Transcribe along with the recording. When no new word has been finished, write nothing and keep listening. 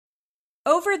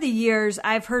Over the years,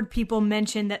 I've heard people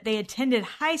mention that they attended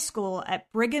high school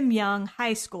at Brigham Young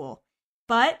High School.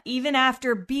 But even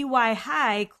after BY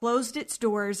High closed its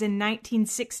doors in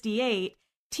 1968,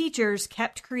 teachers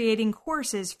kept creating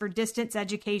courses for distance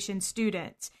education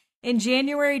students. In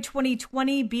January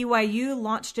 2020, BYU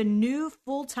launched a new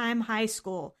full-time high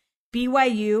school,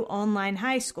 BYU Online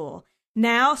High School.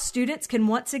 Now, students can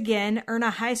once again earn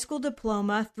a high school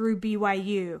diploma through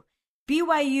BYU.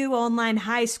 BYU Online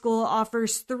High School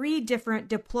offers 3 different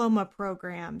diploma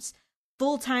programs: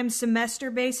 full-time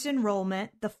semester-based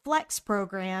enrollment, the Flex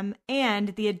program, and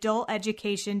the Adult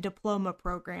Education Diploma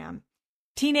program.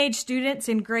 Teenage students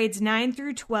in grades 9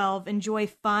 through 12 enjoy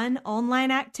fun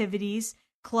online activities,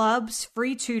 clubs,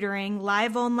 free tutoring,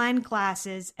 live online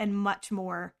classes, and much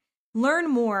more. Learn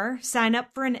more, sign up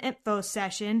for an info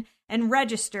session, and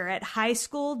register at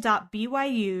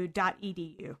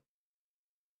highschool.byu.edu.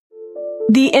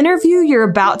 The interview you're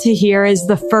about to hear is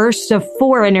the first of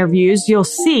 4 interviews you'll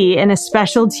see in a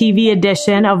special TV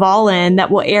edition of All In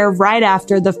that will air right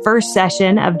after the first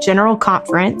session of General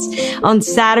Conference on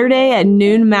Saturday at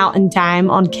noon Mountain Time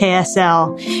on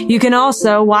KSL. You can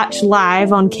also watch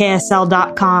live on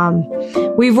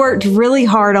KSL.com. We've worked really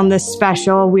hard on this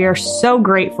special. We are so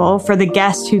grateful for the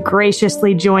guests who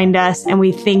graciously joined us, and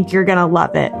we think you're going to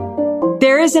love it.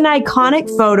 There is an iconic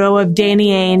photo of Danny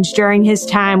Ainge during his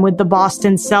time with the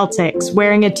Boston Celtics,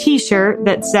 wearing a t-shirt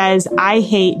that says, "I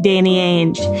hate Danny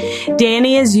Ainge."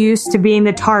 Danny is used to being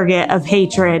the target of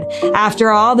hatred. After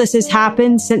all, this has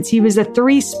happened since he was a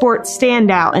 3-sport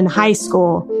standout in high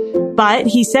school. But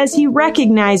he says he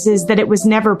recognizes that it was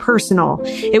never personal.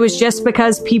 It was just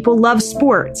because people love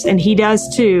sports, and he does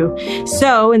too.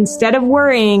 So instead of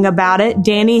worrying about it,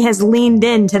 Danny has leaned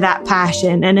into that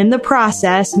passion and in the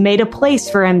process made a place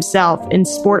for himself in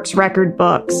sports record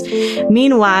books.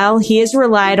 Meanwhile, he has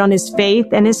relied on his faith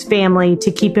and his family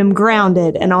to keep him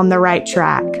grounded and on the right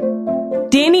track.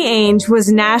 Danny Ainge was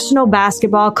National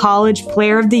Basketball College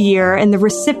Player of the Year and the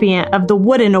recipient of the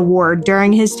Wooden Award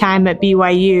during his time at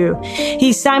BYU.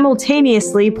 He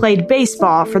simultaneously played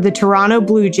baseball for the Toronto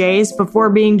Blue Jays before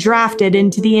being drafted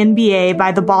into the NBA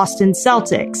by the Boston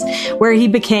Celtics, where he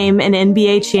became an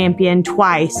NBA champion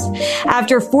twice.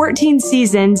 After 14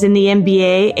 seasons in the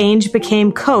NBA, Ainge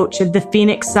became coach of the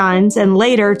Phoenix Suns and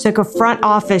later took a front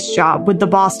office job with the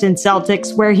Boston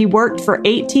Celtics, where he worked for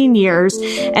 18 years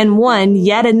and won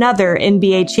yet another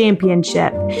NBA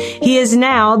championship. He is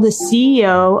now the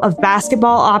CEO of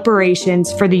basketball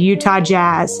operations for the Utah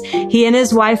Jazz. He and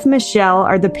his wife, Michelle,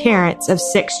 are the parents of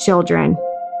 6 children.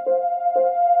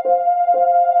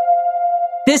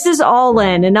 This is All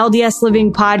In, an LDS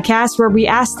Living podcast where we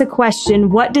ask the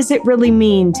question, what does it really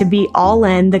mean to be all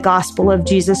in the gospel of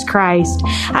Jesus Christ?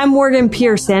 I'm Morgan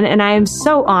Pearson, and I am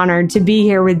so honored to be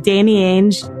here with Danny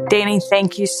Ainge. Danny,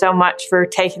 thank you so much for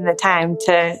taking the time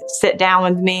to sit down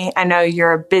with me. I know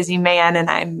you're a busy man, and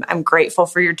I'm grateful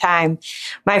for your time.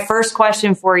 My first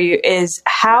question for you is,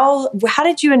 how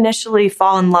did you initially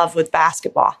fall in love with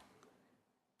basketball?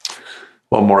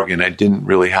 Well, Morgan, I didn't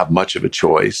really have much of a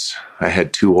choice. I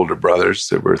had 2 older brothers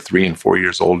that were 3 and 4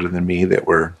 years older than me that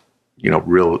were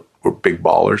big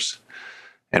ballers.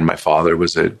 And my father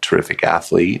was a terrific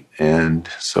athlete. And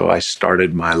so I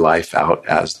started my life out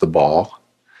as the ball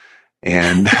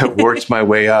and worked my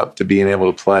way up to being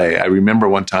able to play. I remember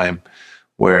one time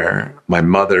where my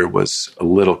mother was a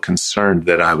little concerned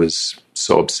that I was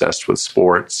so obsessed with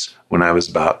sports when I was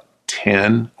about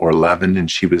 10 or 11,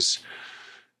 and she was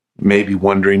maybe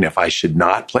wondering if I should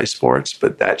not play sports,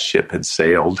 but that ship had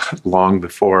sailed long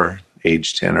before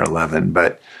age 10 or 11.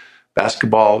 But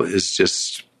basketball is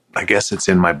just, I guess it's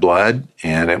in my blood,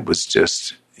 and it was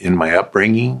just in my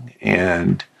upbringing.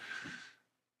 And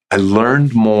I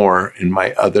learned more in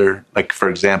my other, like for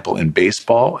example, in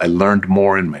baseball, I learned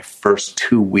more in my first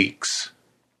 2 weeks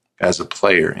as a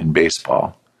player in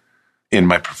baseball in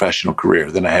my professional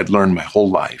career than I had learned my whole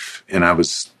life. And I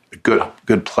was a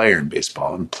good player in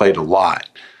baseball and played a lot.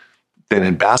 Then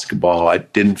in basketball, I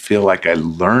didn't feel like I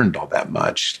learned all that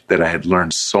much, that I had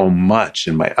learned so much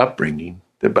in my upbringing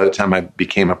that by the time I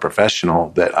became a professional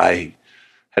that I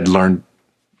had learned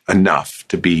enough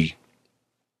to be,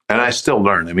 and I still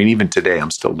learn. I mean, even today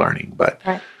I'm still learning, but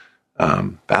right.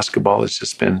 Basketball has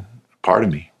just been a part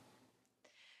of me.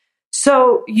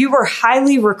 So you were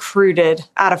highly recruited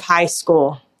out of high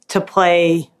school to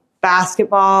play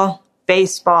basketball,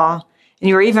 baseball, and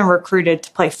you were even recruited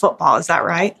to play football. Is that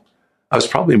right? I was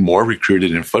probably more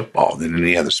recruited in football than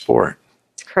any other sport.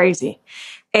 It's crazy.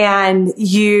 And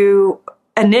you've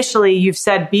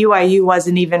said BYU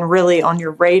wasn't even really on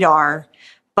your radar,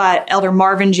 but Elder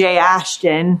Marvin J.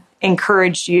 Ashton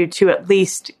encouraged you to at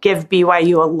least give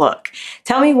BYU a look.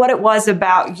 Tell me what it was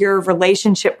about your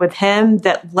relationship with him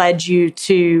that led you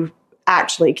to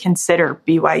actually consider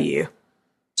BYU.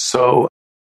 So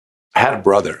I had a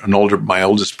brother, my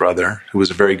oldest brother, who was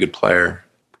a very good player,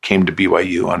 came to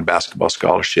BYU on basketball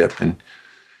scholarship. And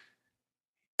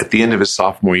at the end of his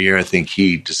sophomore year, I think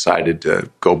he decided to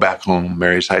go back home,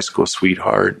 marry his high school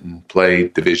sweetheart, and play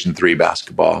Division III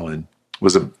basketball, and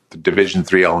was a Division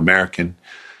III All-American.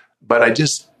 But I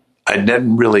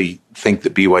didn't really think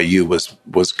that BYU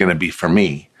was going to be for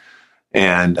me.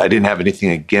 And I didn't have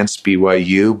anything against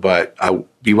BYU, but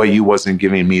BYU wasn't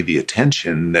giving me the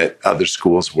attention that other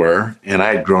schools were. And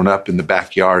I had grown up in the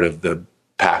backyard of the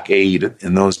Pac-8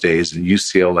 in those days, and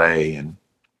UCLA and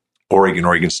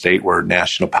Oregon State were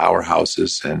national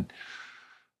powerhouses. And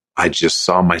I just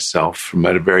saw myself from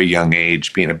at a very young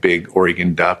age being a big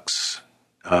Oregon Ducks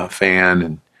fan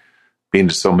and being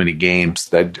to so many games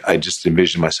that I just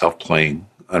envisioned myself playing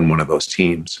on one of those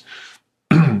teams.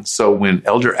 So when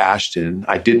Elder Ashton,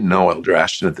 I didn't know Elder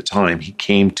Ashton at the time, he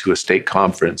came to a state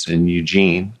conference in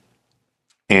Eugene.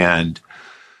 And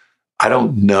I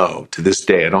don't know, to this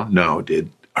day, I don't know,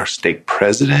 did our stake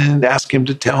president ask him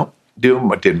to do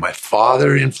him? Or did my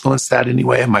father influence that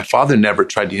anyway? And my father never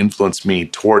tried to influence me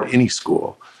toward any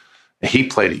school. He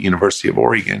played at University of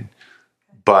Oregon.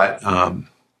 But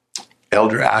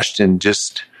Elder Ashton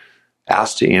just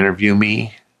asked to interview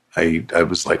me. I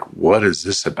was like, what is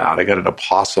this about? I got an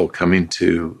apostle coming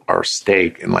to our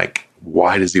stake, and like,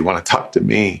 why does he want to talk to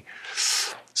me?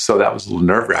 So that was a little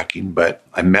nerve-wracking, but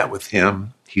I met with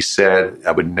him. He said,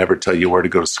 I would never tell you where to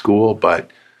go to school,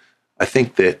 but I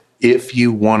think that if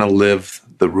you want to live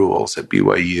the rules at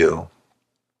BYU,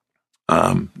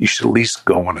 you should at least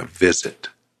go on a visit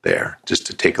there just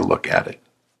to take a look at it.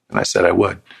 And I said I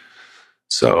would.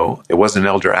 So it wasn't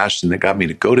Elder Ashton that got me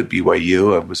to go to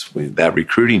BYU. It was that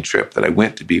recruiting trip that I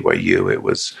went to BYU. It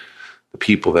was the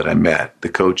people that I met, the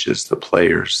coaches, the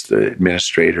players, the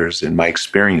administrators, and my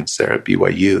experience there at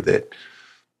BYU that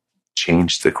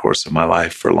changed the course of my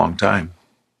life for a long time.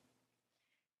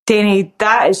 Danny,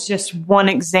 that is just one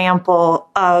example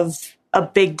of a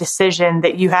big decision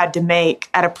that you had to make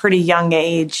at a pretty young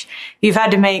age. You've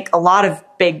had to make a lot of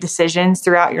big decisions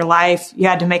throughout your life. You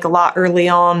had to make a lot early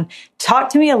on. Talk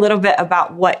to me a little bit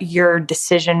about what your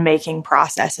decision-making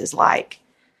process is like.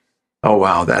 Oh,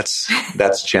 wow. That's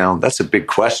challenge. That's a big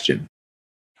question.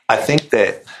 I think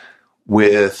that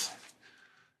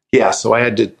so I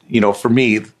had to, for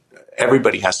me,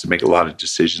 everybody has to make a lot of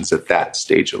decisions at that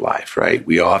stage of life, right?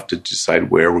 We all have to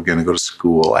decide where we're going to go to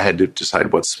school. I had to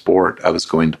decide what sport I was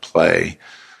going to play.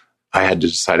 I had to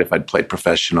decide if I'd play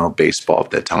professional baseball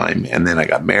at that time. And then I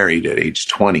got married at age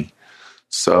 20.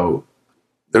 So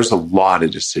there's a lot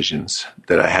of decisions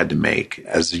that I had to make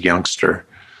as a youngster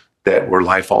that were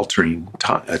life-altering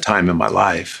time in my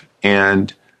life.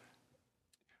 And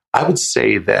I would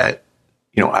say that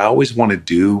I always want to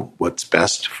do what's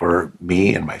best for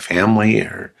me and my family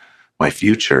or my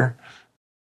future.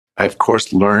 I, of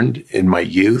course, learned in my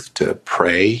youth to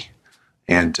pray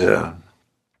and to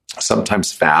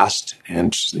sometimes fast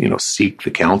and, seek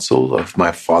the counsel of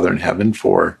my Father in heaven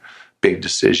for big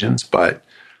decisions. But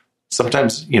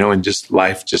sometimes, in just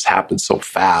life just happens so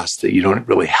fast that you don't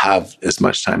really have as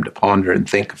much time to ponder and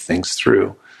think of things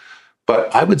through.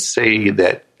 But I would say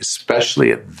that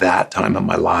especially at that time of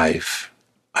my life,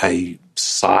 I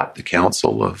sought the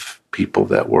counsel of people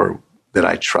that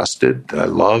I trusted, that I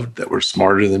loved, that were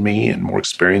smarter than me and more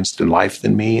experienced in life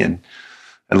than me, and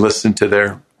listened to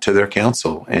their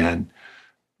counsel. And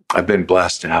I've been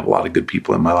blessed to have a lot of good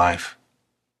people in my life.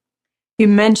 You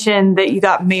mentioned that you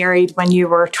got married when you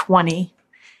were 20.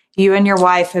 You and your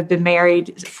wife have been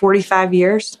married 45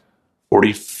 years?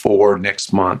 44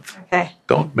 next month. Okay.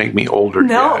 Don't make me older.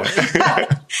 No.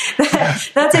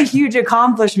 That's a huge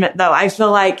accomplishment, though. I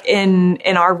feel like in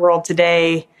our world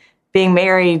today, being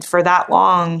married for that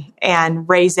long and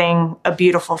raising a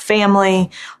beautiful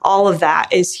family, all of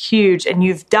that is huge. And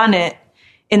you've done it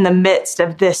in the midst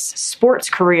of this sports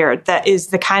career that is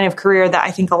the kind of career that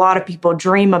I think a lot of people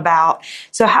dream about.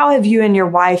 So how have you and your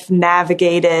wife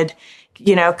navigated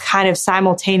kind of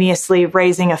simultaneously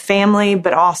raising a family,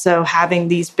 but also having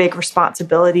these big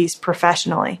responsibilities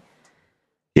professionally?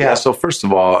 Yeah. So first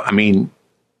of all,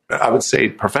 I would say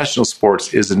professional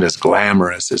sports isn't as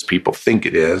glamorous as people think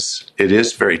it is. It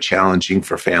is very challenging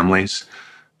for families.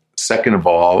 Second of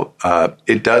all,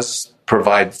 it does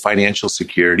provide financial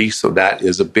security. So that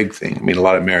is a big thing. A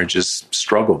lot of marriages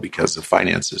struggle because of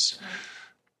finances.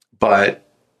 But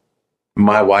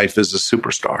my wife is a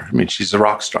superstar. She's a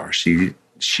rock star.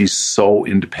 She's so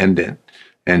independent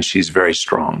and she's very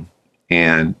strong.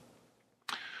 And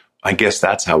I guess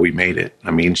that's how we made it.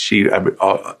 I mean,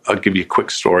 I'll give you a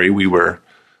quick story.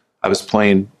 I was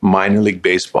playing minor league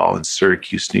baseball in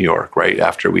Syracuse, New York, right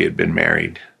after we had been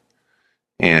married.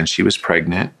 And she was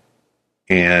pregnant.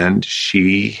 And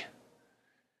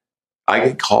I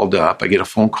get called up. I get a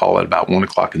phone call at about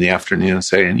 1:00 in the afternoon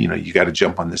saying, you got to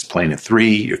jump on this plane at 3.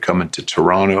 You're coming to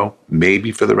Toronto,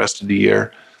 maybe for the rest of the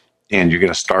year. And you're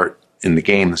going to start in the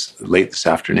game late this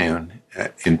afternoon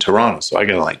in Toronto. So I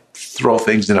got to throw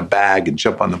things in a bag and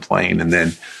jump on the plane. And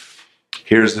then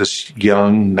here's this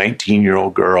young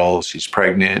 19-year-old girl. She's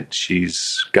pregnant.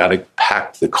 She's got to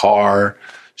pack the car.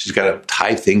 She's got to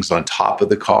tie things on top of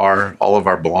the car, all of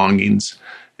our belongings.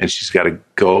 And she's got to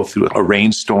go through a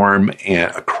rainstorm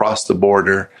and across the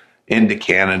border into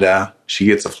Canada. She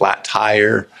gets a flat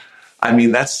tire. I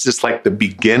mean, that's just like the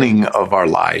beginning of our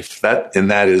life. That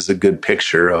is a good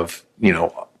picture of,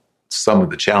 some of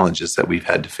the challenges that we've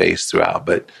had to face throughout.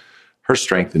 But her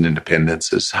strength and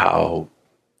independence is how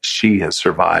she has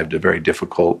survived a very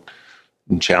difficult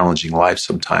and challenging life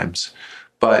sometimes.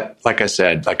 But like I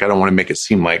said, I don't want to make it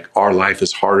seem like our life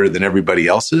is harder than everybody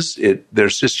else's.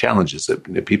 There's just challenges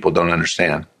that people don't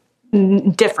understand.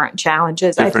 Different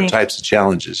challenges, I think. Different types of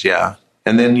challenges, yeah.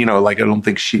 And then, I don't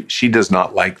think she does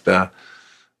not like the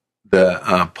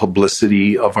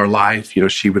publicity of our life.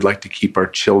 She would like to keep our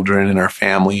children and our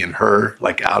family and her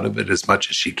out of it as much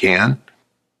as she can.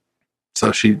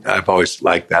 So I've always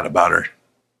liked that about her.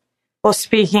 Well,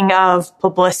 speaking of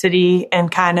publicity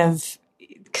and kind of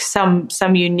some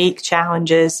unique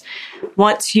challenges,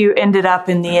 once you ended up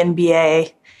in the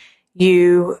NBA,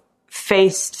 you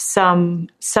faced some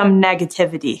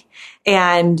negativity,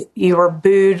 and you were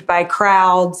booed by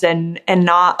crowds and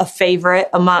not a favorite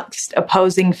amongst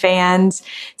opposing fans.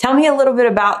 Tell me a little bit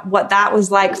about what that was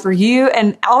like for you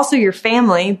and also your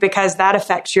family, because that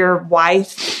affects your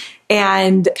wife,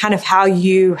 and kind of how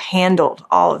you handled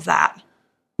all of that.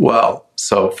 Well,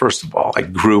 so first of all, I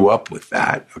grew up with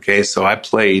that. Okay. So I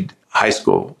played high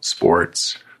school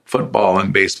sports, football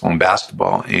and baseball and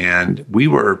basketball, and we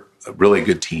were a really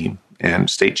good team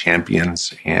and state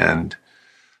champions and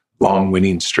long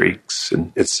winning streaks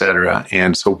and et cetera.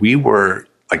 And so we were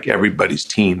like everybody's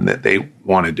team that they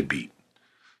wanted to beat,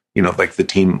 like the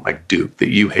team like Duke that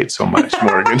you hate so much,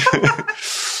 Morgan.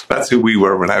 That's who we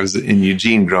were when I was in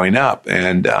Eugene growing up.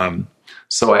 And,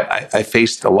 so I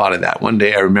faced a lot of that. One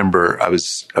day I remember I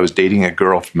was dating a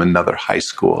girl from another high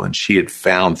school, and she had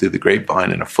found through the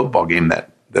grapevine in a football game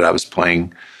that I was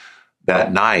playing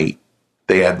that night,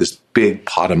 they had this big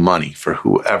pot of money for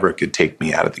whoever could take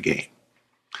me out of the game.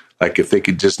 Like if they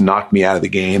could just knock me out of the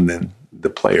game, then the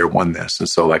player won this. And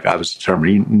so I was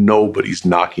determined, nobody's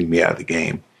knocking me out of the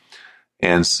game.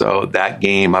 And so that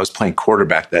game, I was playing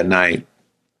quarterback that night.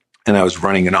 And I was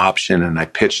running an option, and I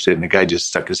pitched it, and the guy just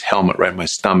stuck his helmet right in my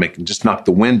stomach and just knocked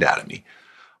the wind out of me.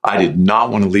 I did not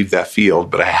want to leave that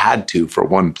field, but I had to for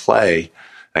one play.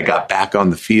 I got back on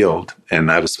the field,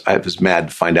 and I was mad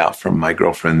to find out from my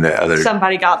girlfriend that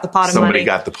somebody got the pot of money. Somebody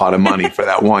got the pot of money for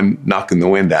that one knocking the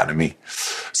wind out of me.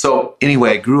 So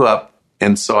anyway, I grew up,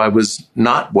 and so I was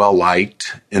not well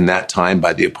liked in that time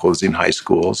by the opposing high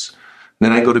schools.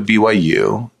 And then I go to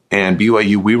BYU. And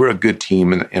BYU, we were a good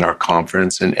team in our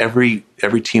conference, and every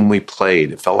team we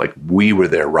played, it felt like we were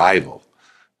their rival.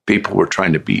 People were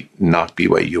trying to knock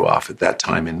BYU off at that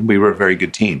time, and we were a very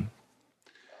good team.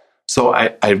 So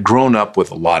I've grown up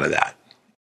with a lot of that.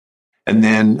 And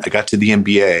then I got to the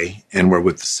NBA, and we're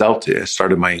with the Celtics. I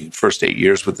started my first 8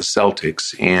 years with the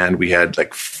Celtics, and we had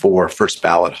 4 first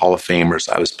ballot Hall of Famers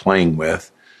I was playing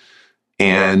with.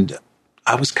 And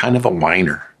I was kind of a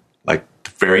whiner.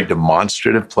 Very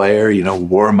demonstrative player,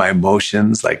 wore my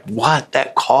emotions, what,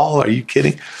 that call? Are you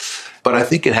kidding? But I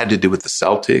think it had to do with the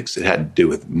Celtics. It had to do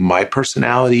with my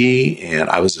personality, and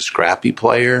I was a scrappy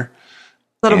player.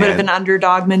 A little bit of an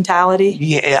underdog mentality.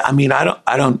 Yeah,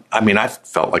 I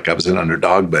felt like I was an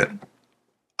underdog, but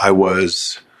I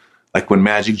was when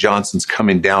Magic Johnson's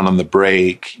coming down on the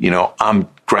break, I'm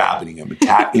grabbing him,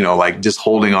 just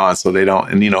holding on so they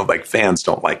don't, and fans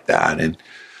don't like that. And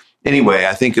anyway,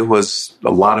 I think it was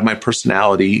a lot of my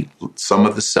personality, some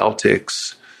of the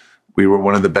Celtics. We were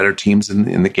one of the better teams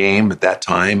in the game at that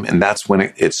time, and that's when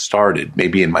it started,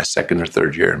 maybe in my second or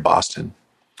third year in Boston.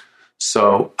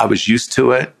 So I was used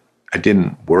to it. I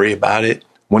didn't worry about it.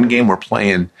 One game we're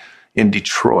playing in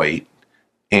Detroit,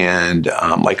 and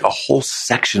a whole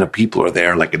section of people are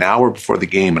there, an hour before the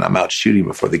game, and I'm out shooting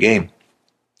before the game.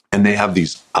 And they have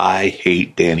these I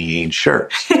Hate Danny Ainge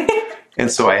shirts.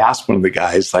 And so I asked one of the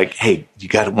guys, like, hey, you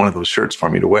got one of those shirts for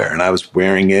me to wear? And I was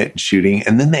wearing it and shooting.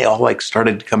 And then they all like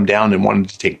started to come down and wanted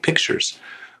to take pictures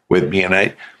with me.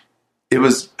 And it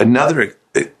was another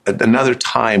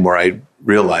time where I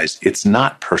realized it's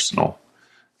not personal.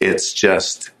 It's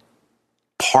just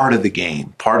part of the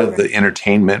game, part of the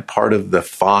entertainment, part of the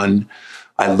fun.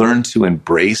 I learned to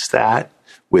embrace that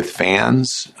with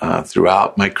fans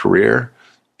throughout my career.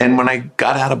 And when I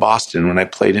got out of Boston, when I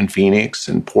played in Phoenix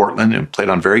and Portland and played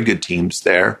on very good teams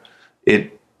there,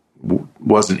 it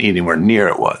wasn't anywhere near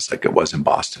it was like it was in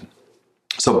Boston.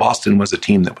 So Boston was a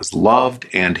team that was loved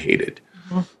and hated.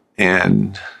 Mm-hmm.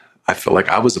 And I feel like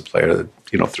I was a player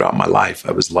that, throughout my life,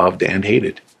 I was loved and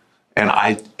hated.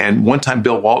 And one time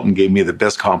Bill Walton gave me the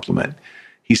best compliment.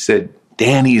 He said,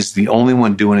 Danny is the only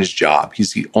one doing his job.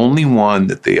 He's the only one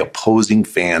that the opposing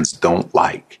fans don't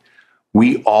like.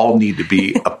 We all need to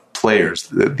be players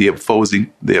that the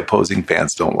opposing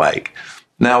fans don't like.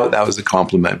 Now, that was a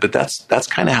compliment, but that's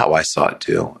kind of how I saw it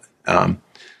too.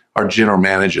 Our general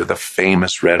manager, the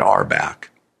famous Red Auerbach,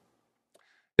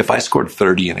 if I scored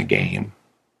 30 in a game,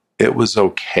 it was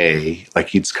okay. Like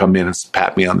he'd come in and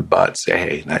pat me on the butt, say,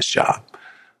 hey, nice job.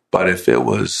 But if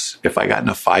I got in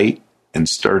a fight and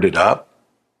stirred it up,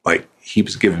 like he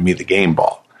was giving me the game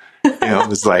ball. It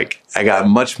was like I got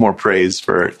much more praise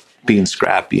for being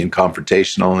scrappy and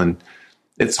confrontational, and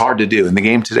it's hard to do. In the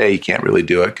game today, you can't really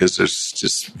do it because there's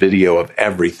just video of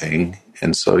everything,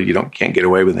 and so you can't get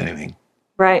away with anything.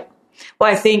 Right.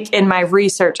 Well, I think in my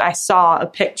research, I saw a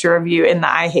picture of you in the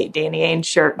I Hate Danny Ainge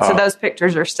shirt, so those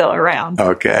pictures are still around.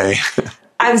 Okay.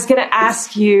 I was going to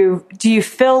ask you, do you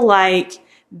feel like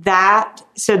that,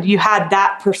 so you had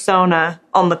that persona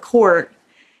on the court,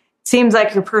 seems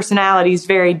like your personality is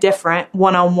very different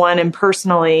one-on-one and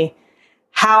personally.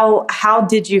 How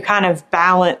did you kind of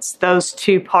balance those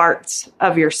two parts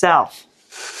of yourself?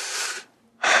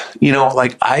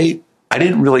 Like I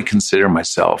didn't really consider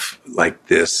myself like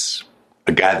this,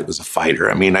 a guy that was a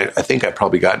fighter. I mean, I think I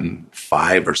probably gotten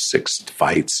 5 or 6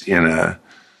 fights in a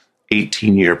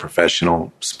 18-year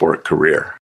professional sport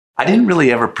career. I didn't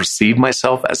really ever perceive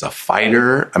myself as a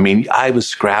fighter. I mean, I was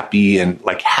scrappy and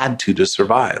like had to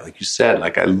survive. Like you said,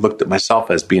 like I looked at myself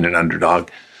as being an underdog.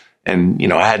 And,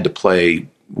 I had to play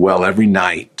well every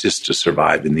night just to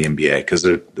survive in the NBA because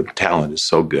the talent is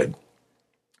so good.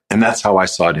 And that's how I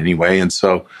saw it anyway. And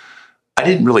so I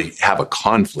didn't really have a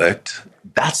conflict.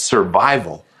 That's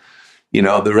survival.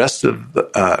 The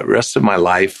rest of my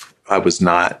life, I was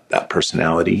not that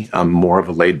personality. I'm more of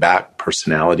a laid back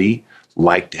personality,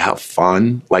 like to have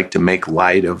fun, like to make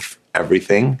light of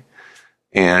everything.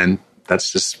 And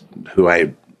that's just who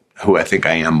I think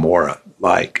I am more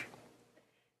like.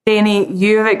 Danny,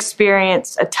 you have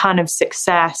experienced a ton of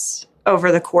success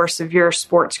over the course of your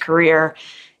sports career.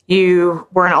 You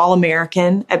were an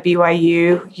All-American at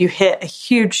BYU. You hit a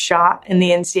huge shot in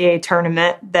the NCAA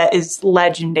tournament that is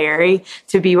legendary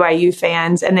to BYU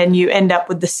fans. And then you end up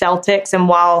with the Celtics. And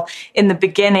while in the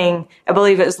beginning, I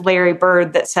believe it was Larry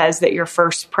Bird that says that your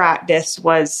first practice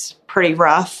was pretty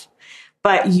rough,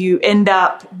 but you end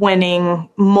up winning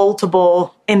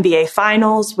multiple NBA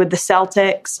finals with the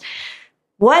Celtics.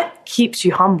 What keeps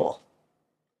you humble?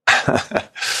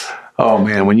 Oh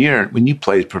man, when you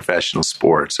play professional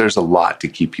sports, there's a lot to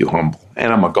keep you humble.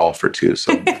 And I'm a golfer too,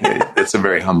 so it's a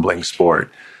very humbling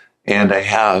sport. And I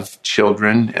have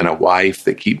children and a wife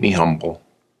that keep me humble.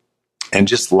 And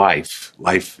just life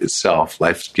itself.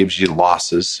 Life gives you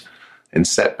losses and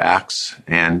setbacks,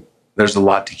 and there's a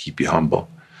lot to keep you humble.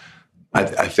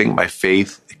 I think my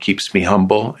faith keeps me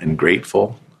humble and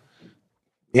grateful.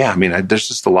 Yeah, I mean, there's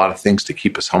just a lot of things to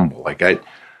keep us humble. Like I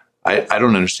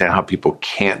don't understand how people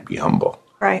can't be humble.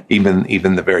 Right. Even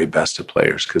the very best of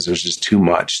players, because there's just too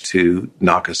much to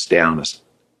knock us down a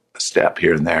step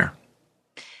here and there.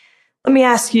 Let me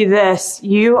ask you this.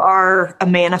 You are a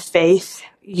man of faith.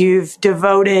 You've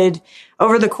devoted,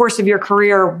 over the course of your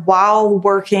career, while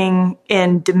working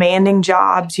in demanding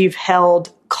jobs, you've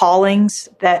held callings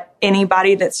that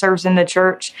anybody that serves in the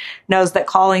church knows that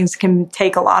callings can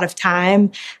take a lot of time.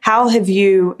 How have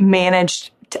you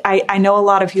managed? I know a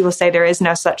lot of people say there is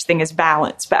no such thing as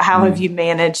balance, but how have you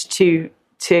managed to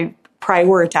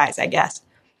prioritize, I guess?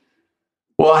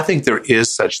 Well, I think there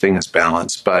is such thing as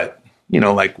balance, but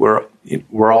like we're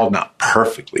all not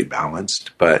perfectly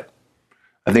balanced, but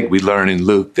I think we learn in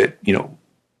Luke that,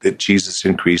 that Jesus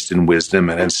increased in wisdom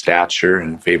and in stature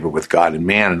and in favor with God and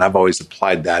man. And I've always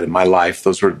applied that in my life.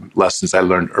 Those were lessons I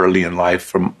learned early in life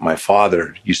from my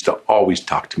father. He used to always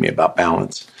talk to me about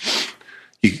balance.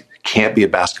 You can't be a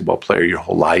basketball player your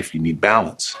whole life. You need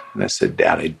balance. And I said,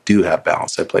 Dad, I do have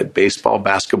balance. I played baseball,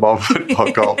 basketball,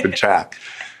 football, golf, and track.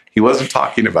 He wasn't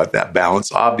talking about that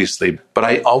balance, obviously, but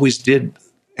I always did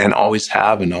and always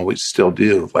have and always still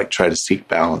do, like try to seek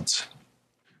balance.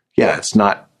 Yeah, it's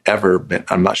not ever been,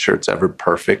 I'm not sure it's ever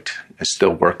perfect. I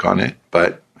still work on it,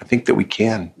 but I think that we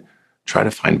can try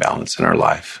to find balance in our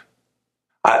life.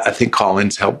 I think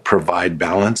call-ins help provide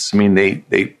balance. I mean,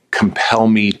 they compel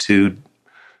me to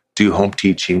do home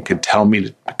teaching, compel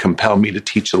me to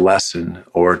teach a lesson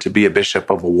or to be a bishop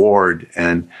of a ward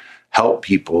and help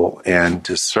people and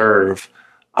to serve.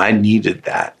 I needed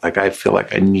that. Like, I feel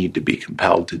like I need to be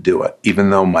compelled to do it,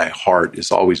 even though my heart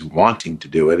is always wanting to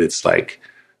do it. It's like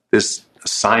this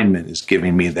assignment is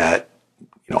giving me that,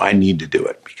 I need to do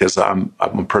it because I'm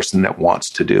a person that wants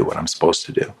to do what I'm supposed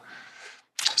to do.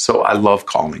 So I love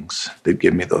callings that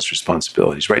give me those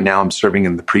responsibilities. Right now I'm serving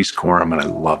in the priest quorum and I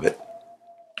love it.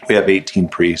 We have 18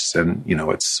 priests and,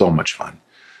 it's so much fun.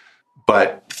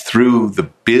 But through the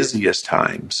busiest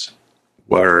times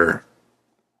where,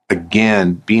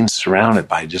 again, being surrounded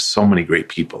by just so many great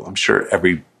people, I'm sure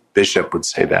every bishop would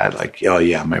say that, like, oh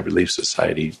yeah, my Relief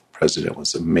Society president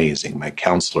was amazing. My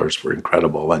counselors were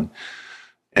incredible.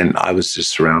 And I was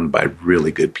just surrounded by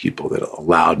really good people that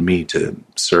allowed me to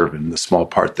serve in the small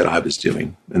part that I was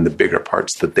doing and the bigger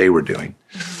parts that they were doing.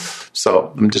 Mm-hmm.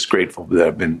 So I'm just grateful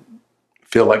that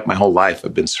feel like my whole life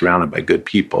I've been surrounded by good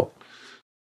people.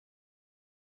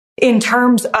 In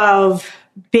terms of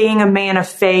being a man of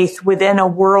faith within a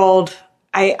world,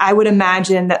 I would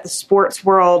imagine that the sports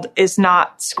world is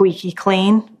not squeaky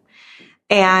clean.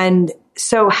 And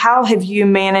so how have you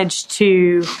managed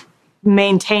to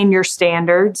maintain your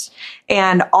standards?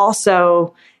 And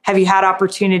also, have you had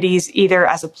opportunities either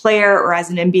as a player or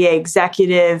as an NBA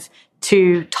executive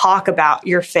to talk about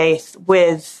your faith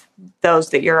with those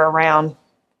that you're around?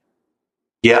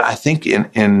 Yeah, I think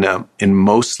in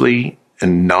mostly a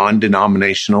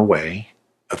non-denominational way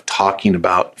of talking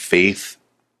about faith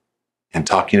and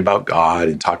talking about God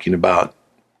and talking about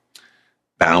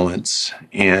balance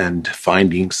and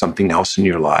finding something else in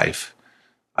your life.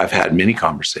 I've had many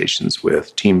conversations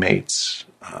with teammates,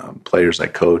 players I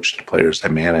coached, players I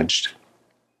managed.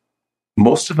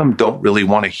 Most of them don't really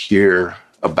want to hear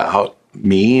about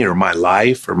me or my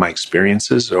life or my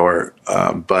experiences,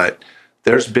 but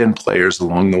there's been players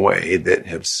along the way that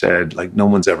have said, like, no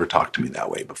one's ever talked to me that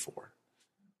way before.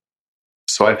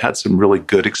 So I've had some really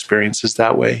good experiences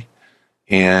that way.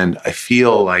 And I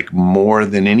feel like more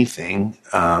than anything,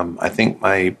 I think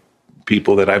my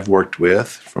people that I've worked with,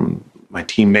 from my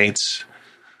teammates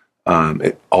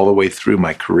all the way through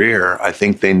my career, I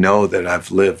think they know that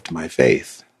I've lived my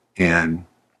faith. And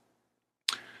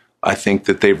I think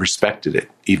that they've respected it,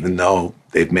 even though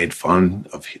they've made fun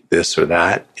of this or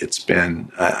that. It's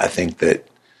been, I think that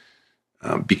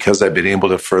because I've been able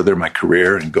to further my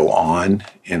career and go on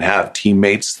and have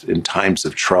teammates in times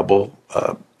of trouble,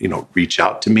 reach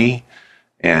out to me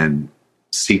and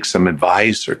seek some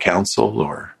advice or counsel,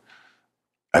 or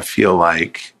I feel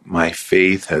like my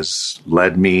faith has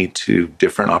led me to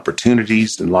different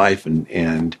opportunities in life.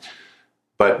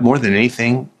 But more than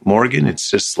anything, Morgan,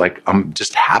 it's just like, I'm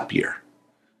just happier.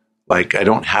 Like, I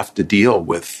don't have to deal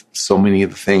with so many of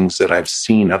the things that I've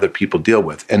seen other people deal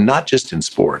with. And not just in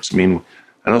sports. I mean,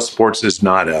 I know sports is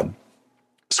not a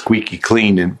squeaky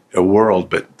clean in a world,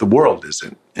 but the world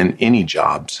isn't in any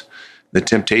jobs. The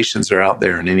temptations are out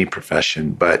there in any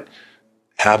profession. But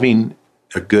having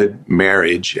a good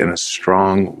marriage and a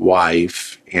strong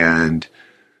wife, and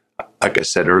like I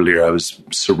said earlier, I was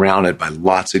surrounded by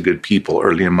lots of good people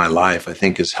early in my life, I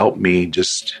think has helped me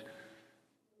just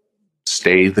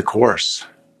stay the course.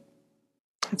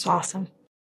 That's awesome.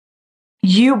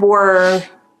 You were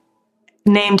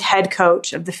named head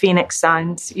coach of the Phoenix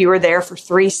Suns. You were there for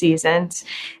 3 seasons,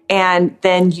 and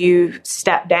then you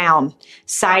stepped down,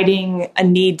 citing a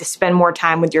need to spend more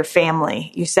time with your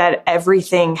family. You said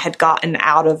everything had gotten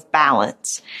out of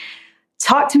balance.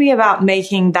 Talk to me about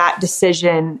making that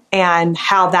decision and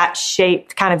how that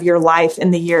shaped kind of your life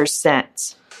in the years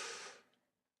since.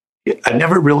 I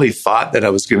never really thought that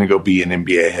I was going to go be an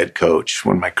NBA head coach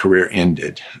when my career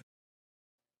ended.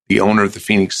 The owner of the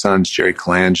Phoenix Suns, Jerry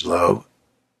Colangelo,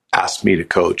 asked me to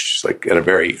coach like at a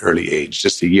very early age,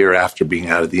 just a year after being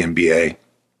out of the NBA,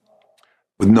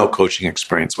 with no coaching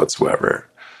experience whatsoever,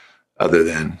 other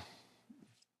than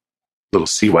little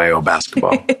CYO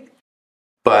basketball.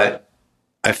 But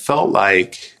I felt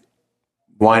like,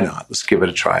 why not? Let's give it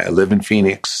a try. I live in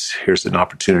Phoenix. Here's an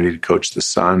opportunity to coach the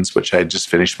Suns, which I had just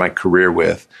finished my career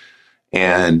with.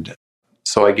 And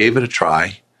so I gave it a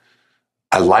try.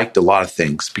 I liked a lot of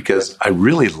things because I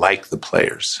really like the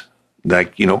players.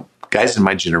 Like, guys in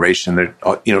my generation,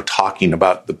 they're, talking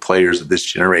about the players of this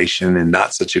generation in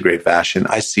not such a great fashion.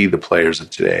 I see the players of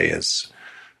today as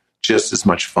just as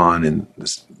much fun, and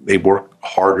they work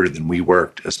harder than we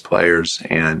worked as players.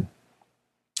 And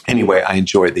anyway, I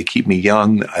enjoy it. They keep me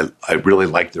young. I really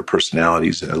like their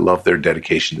personalities, and I love their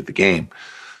dedication to the game.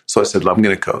 So I said, I'm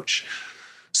going to coach.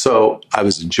 So I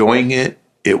was enjoying it.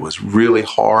 It was really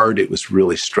hard. It was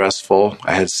really stressful.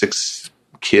 I had 6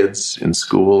 kids in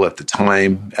school at the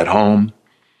time at home.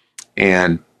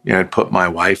 And I'd put my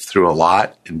wife through a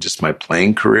lot in just my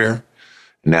playing career.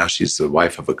 And now she's the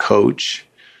wife of a coach.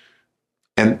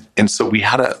 And so we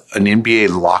had an NBA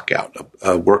lockout,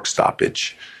 a work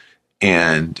stoppage.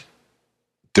 And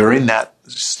during that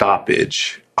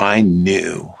stoppage, I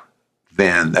knew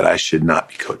then that I should not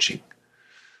be coaching.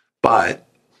 But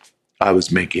I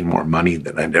was making more money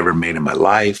than I'd ever made in my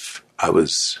life.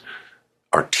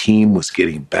 Our team was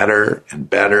getting better and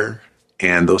better.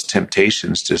 And those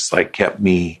temptations just kept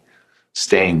me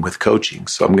staying with coaching.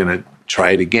 So I'm going to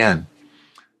try it again.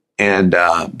 And,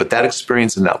 but that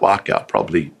experience in that lockout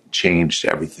probably changed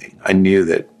everything. I knew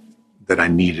that I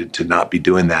needed to not be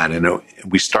doing that. And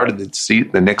we started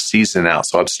the next season out.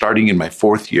 So I'm starting in my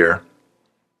 4th year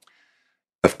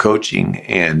of coaching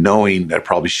and knowing that I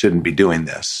probably shouldn't be doing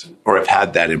this, or I've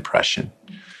had that impression.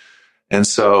 And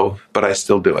so, but I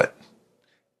still do it.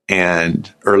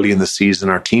 And early in the season,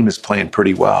 our team is playing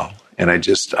pretty well. And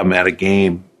I'm at a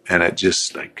game and it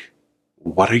just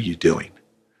what are you doing?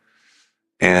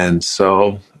 And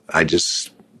so I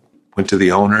just went to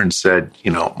the owner and said,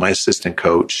 my assistant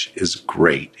coach is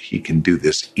great. He can do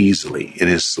this easily in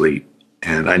his sleep,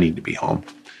 and I need to be home.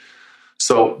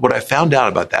 So what I found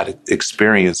out about that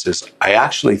experience is I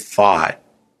actually thought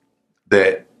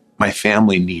that my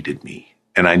family needed me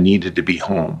and I needed to be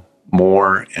home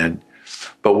more.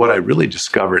 But what I really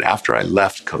discovered after I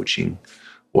left coaching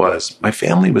was my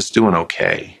family was doing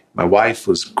okay. My wife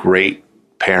was a great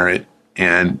parent.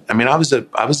 And I was a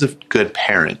good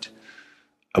parent.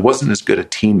 I wasn't as good a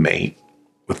teammate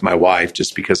with my wife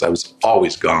just because I was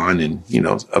always gone and,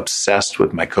 obsessed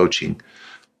with my coaching.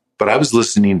 But I was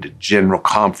listening to General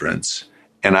Conference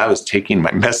and I was taking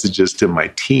my messages to my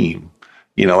team,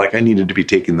 I needed to be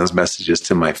taking those messages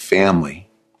to my family.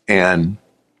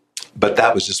 But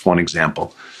that was just one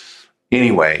example.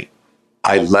 Anyway,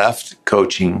 I left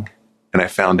coaching and I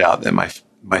found out that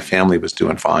my family was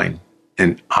doing fine.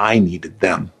 And I needed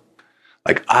them.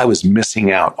 I was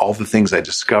missing out. All the things I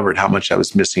discovered, how much I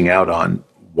was missing out on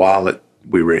while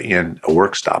we were in a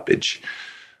work stoppage.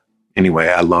 Anyway,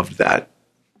 I loved that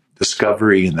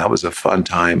discovery, and that was a fun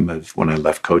time of when I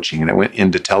left coaching. And I went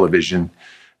into television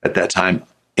at that time.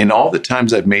 In all the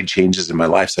times I've made changes in my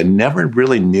life, so I never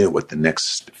really knew what the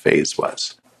next phase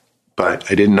was.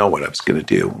 But I didn't know what I was going to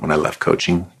do when I left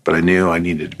coaching. But I knew I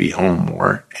needed to be home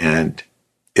more, and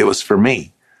it was for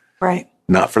me. Right.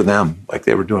 Not for them.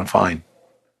 They were doing fine.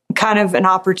 Kind of an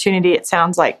opportunity, it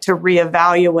sounds like, to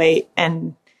reevaluate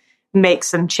and make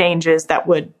some changes that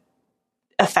would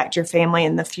affect your family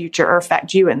in the future or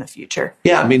affect you in the future.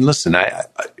 Yeah. Listen,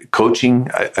 coaching,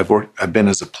 I've been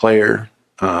as a player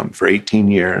for 18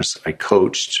 years. I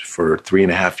coached for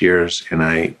 3.5 years, and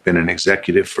I've been an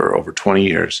executive for over 20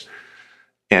 years.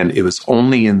 And it was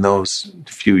only in those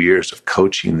few years of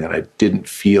coaching that I didn't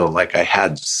feel like I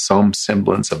had some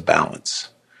semblance of balance.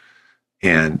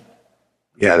 And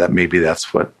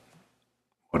that's what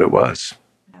it was.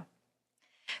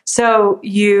 So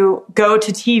you go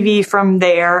to TV from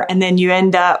there, and then you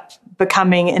end up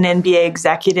becoming an NBA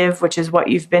executive, which is what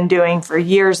you've been doing for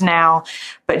years now.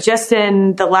 But just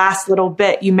in the last little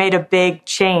bit, you made a big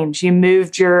change. You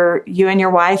and your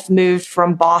wife moved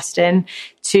from Boston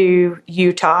to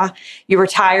Utah. You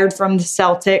retired from the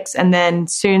Celtics, and then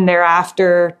soon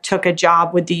thereafter took a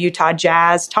job with the Utah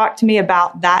Jazz. Talk to me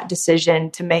about that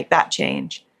decision to make that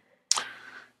change.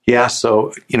 Yeah.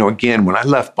 So, again, when I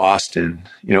left Boston,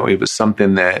 it was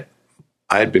something that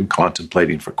I had been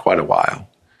contemplating for quite a while.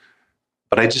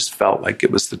 But I just felt like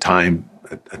it was a time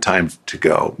to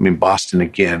go. Boston,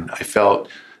 again, I felt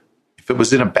if it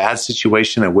was in a bad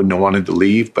situation, I wouldn't have wanted to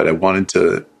leave, but I wanted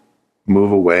to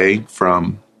move away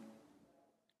from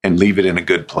and leave it in a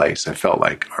good place. I felt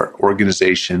like our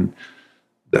organization,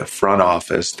 the front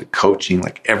office, the coaching,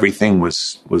 everything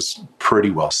was pretty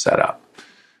well set up.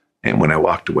 And when I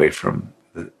walked away from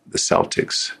the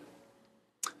Celtics,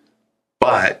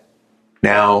 but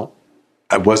now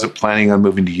I wasn't planning on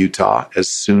moving to Utah as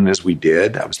soon as we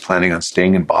did. I was planning on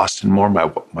staying in Boston more. My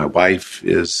wife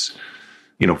is,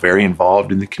 very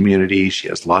involved in the community. She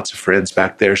has lots of friends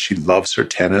back there. She loves her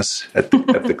tennis at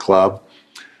the club.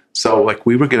 So like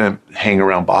we were going to hang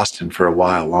around Boston for a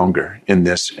while longer in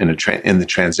the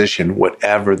transition,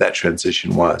 whatever that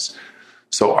transition was.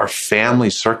 So our family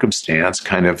circumstance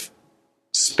kind of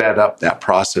sped up that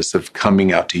process of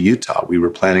coming out to Utah. We were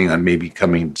planning on maybe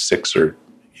coming 6 or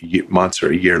months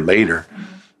or a year later.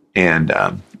 And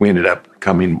we ended up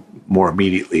coming more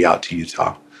immediately out to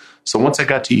Utah. So once I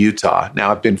got to Utah,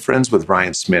 now I've been friends with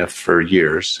Ryan Smith for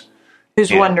years.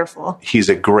 Who's wonderful. He's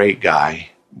a great guy.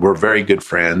 We're very good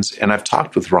friends. And I've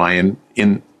talked with Ryan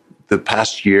in the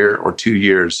past year or 2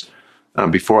 years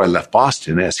before I left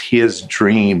Boston, as his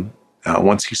dream,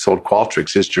 once he sold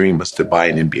Qualtrics, his dream was to buy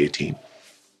an NBA team.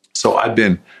 So I've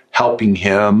been helping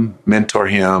him, mentor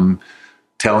him,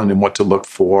 telling him what to look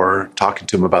for, talking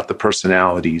to him about the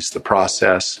personalities, the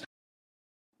process.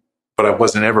 But I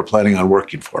wasn't ever planning on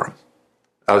working for him.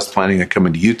 I was planning on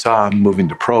coming to Utah, moving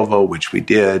to Provo, which we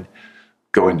did,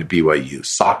 going to BYU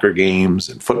soccer games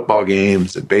and football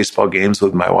games and baseball games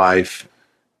with my wife.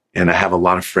 And I have a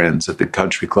lot of friends at the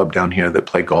country club down here that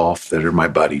play golf that are my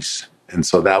buddies. And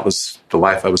so that was the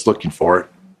life I was looking for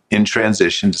in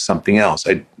transition to something else.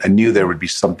 I knew there would be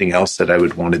something else that I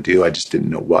would want to do. I just didn't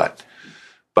know what.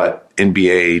 But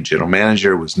NBA general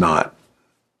manager was not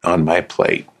on my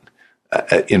plate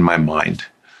in my mind.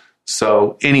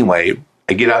 So anyway,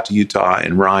 I get out to Utah,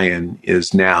 and Ryan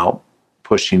is now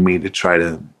pushing me to try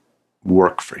to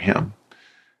work for him.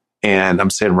 And I'm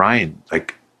saying, Ryan,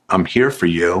 like, I'm here for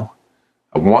you.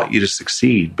 I want you to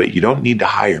succeed, but you don't need to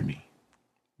hire me.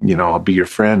 You know, I'll be your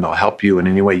friend. I'll help you in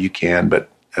any way you can, but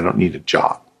I don't need a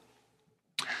job.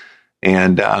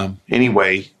 And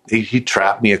anyway, he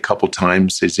trapped me a couple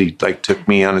times as he like took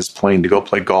me on his plane to go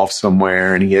play golf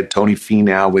somewhere. And he had Tony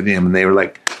Finau with him, and they were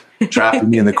like trapping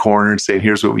me in the corner and saying,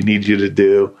 here's what we need you to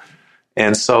do.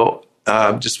 And so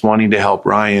just wanting to help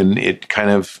Ryan, it kind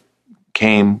of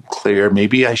came clear,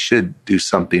 maybe I should do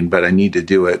something, but I need to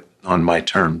do it on my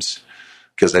terms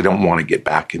because I don't want to get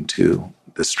back into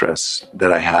the stress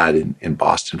that I had in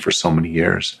Boston for so many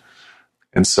years.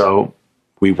 And so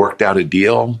we worked out a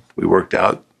deal. We worked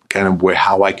out kind of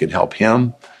how I could help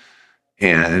him.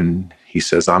 And he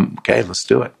says, I'm okay, let's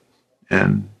do it.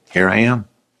 And here I am.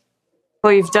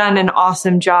 Well, you've done an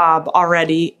awesome job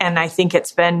already. And I think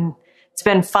it's been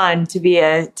fun to be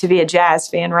a Jazz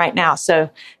fan right now. So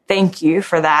thank you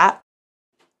for that.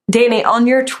 Danny, on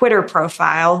your Twitter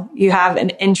profile, you have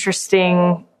an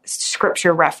interesting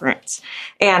scripture reference.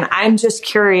 And I'm just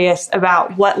curious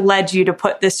about what led you to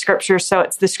put this scripture. So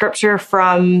it's the scripture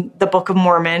from the Book of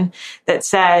Mormon that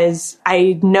says,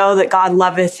 I know that God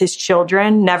loveth his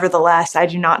children. Nevertheless, I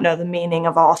do not know the meaning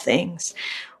of all things.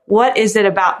 What is it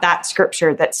about that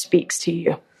scripture that speaks to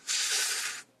you?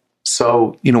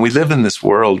 So, you know, we live in this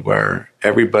world where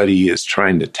everybody is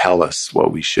trying to tell us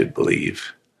what we should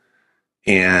believe.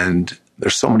 And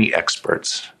there's so many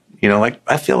experts. You know, like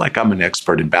I feel like I'm an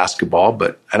expert in basketball,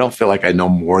 but I don't feel like I know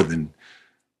more than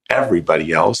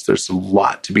everybody else. There's a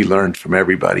lot to be learned from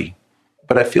everybody.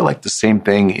 But I feel like the same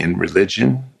thing in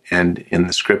religion and in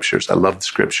the scriptures. I love the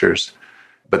scriptures.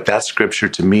 But that scripture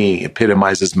to me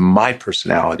epitomizes my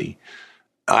personality.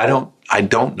 I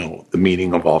don't know the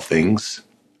meaning of all things.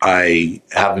 I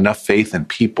have enough faith in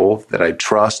people that I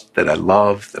trust, that I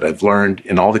love, that I've learned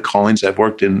in all the callings I've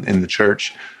worked in the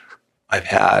church. I've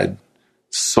had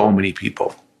so many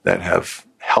people that have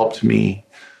helped me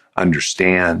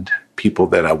understand, people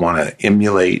that I want to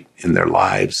emulate in their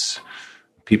lives,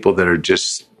 people that are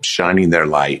just shining their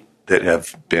light, that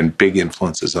have been big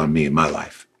influences on me in my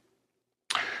life.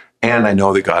 And I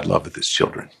know that God loveth his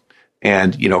children.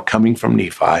 And, you know, coming from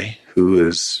Nephi, who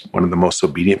is one of the most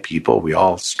obedient people, we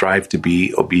all strive to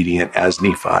be obedient as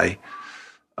Nephi.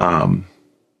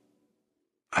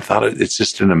 I thought it's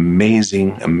just an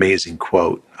amazing, amazing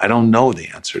quote. I don't know the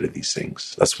answer to these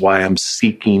things. That's why I'm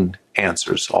seeking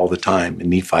answers all the time in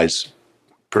Nephi's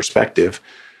perspective.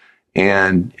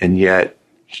 And yet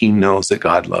he knows that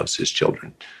God loves his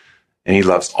children. And he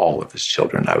loves all of his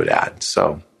children, I would add.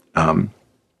 So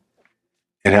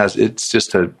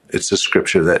it's a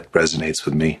scripture that resonates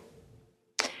with me.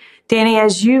 Danny,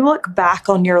 as you look back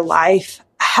on your life,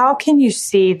 how can you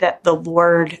see that the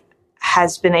Lord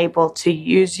has been able to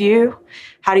use you?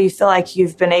 How do you feel like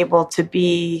you've been able to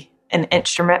be an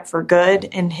instrument for good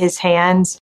in his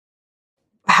hands?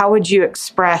 How would you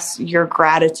express your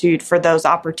gratitude for those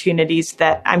opportunities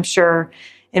that I'm sure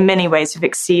in many ways have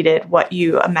exceeded what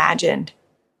you imagined?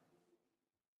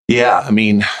 Yeah, I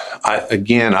mean,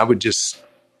 I would just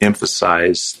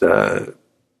emphasize the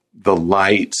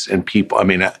lights and people. I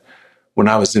mean, when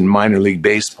I was in minor league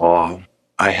baseball,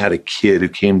 I had a kid who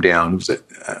came down, who was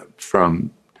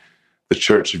from the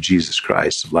Church of Jesus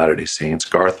Christ of Latter-day Saints,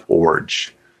 Garth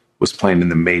Orge, was playing in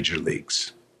the major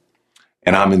leagues.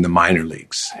 And I'm in the minor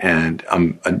leagues. And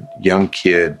I'm a young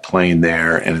kid playing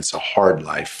there, and it's a hard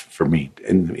life for me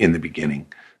in the beginning.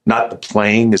 Not the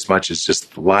playing as much as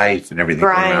just the life and everything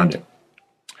around it.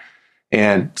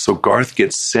 And so Garth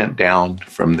gets sent down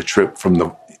from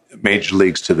the major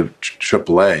leagues to the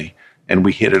AAA, and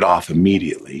we hit it off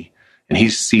immediately. And he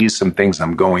sees some things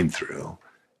I'm going through,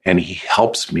 and he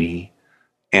helps me.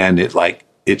 And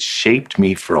it shaped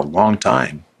me for a long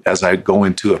time as I go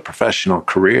into a professional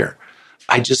career.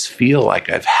 I just feel like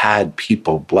I've had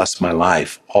people bless my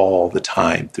life all the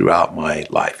time throughout my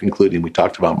life, including, we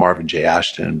talked about Marvin J.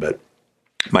 Ashton, but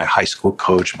my high school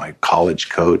coach, my college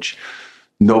coach,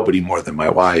 nobody more than my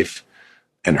wife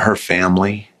and her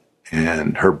family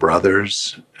and her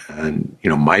brothers and,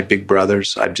 my big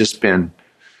brothers. I've just been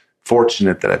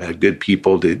fortunate that I've had good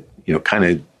people to, kind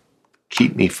of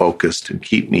keep me focused and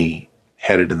keep me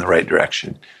headed in the right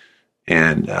direction.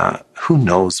 And who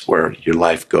knows where your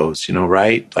life goes,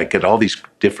 right? Like at all these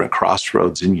different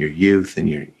crossroads in your youth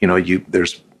and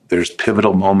there's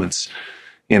pivotal moments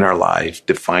in our life,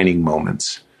 defining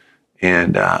moments.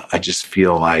 And I just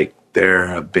feel like there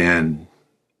have been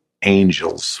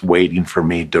angels waiting for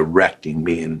me, directing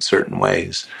me in certain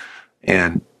ways.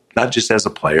 And not just as a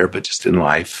player, but just in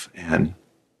life. And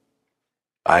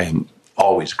I am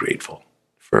always grateful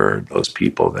for those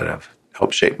people that have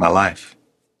helped shape my life.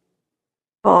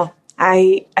 Well,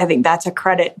 I think that's a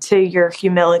credit to your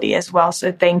humility as well.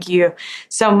 So thank you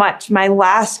so much. My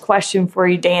last question for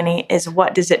you, Danny, is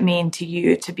what does it mean to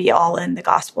you to be all in the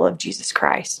gospel of Jesus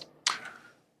Christ?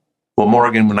 Well,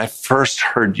 Morgan, when I first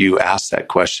heard you ask that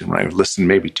question, when I listened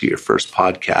maybe to your first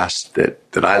podcast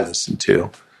that I listened to,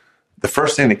 the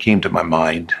first thing that came to my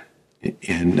mind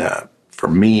for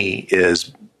me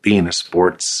is being a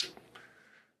sports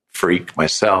freak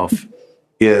myself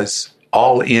is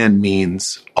all in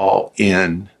means all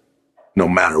in no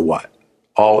matter what.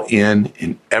 All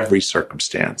in every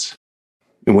circumstance.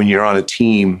 And when you're on a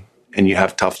team and you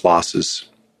have tough losses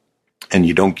and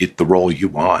you don't get the role you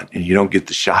want and you don't get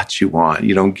the shots you want,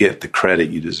 you don't get the credit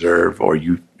you deserve or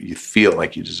you feel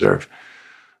like you deserve,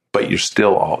 but you're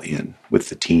still all in with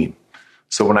the team.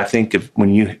 So when I think of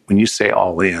when you say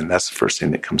all in, that's the first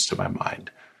thing that comes to my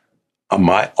mind. Am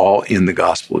I all in the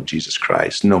gospel of Jesus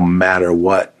Christ, no matter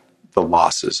what the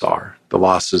losses are, the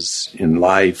losses in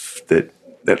life that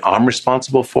I'm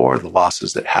responsible for, the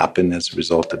losses that happen as a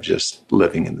result of just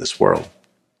living in this world.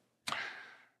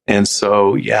 And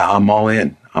so, I'm all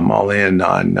in. I'm all in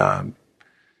on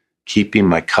keeping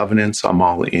my covenants. I'm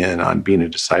all in on being a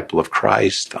disciple of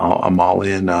Christ. I'm all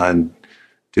in on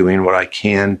doing what I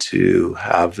can to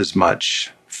have as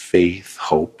much faith,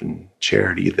 hope, and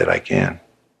charity that I can.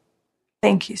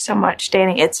 Thank you so much,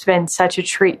 Danny. It's been such a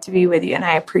treat to be with you, and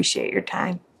I appreciate your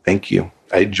time. Thank you.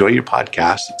 I enjoy your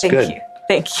podcast. It's good.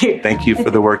 Thank you. Thank you for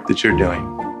the work that you're doing.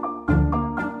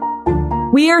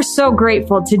 We are so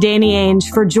grateful to Danny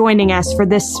Ainge for joining us for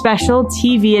this special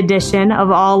TV edition of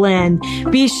All In.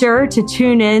 Be sure to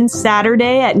tune in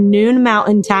Saturday at noon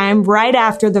Mountain Time right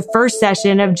after the first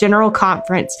session of General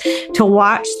Conference to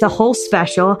watch the whole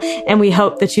special, and we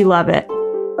hope that you love it.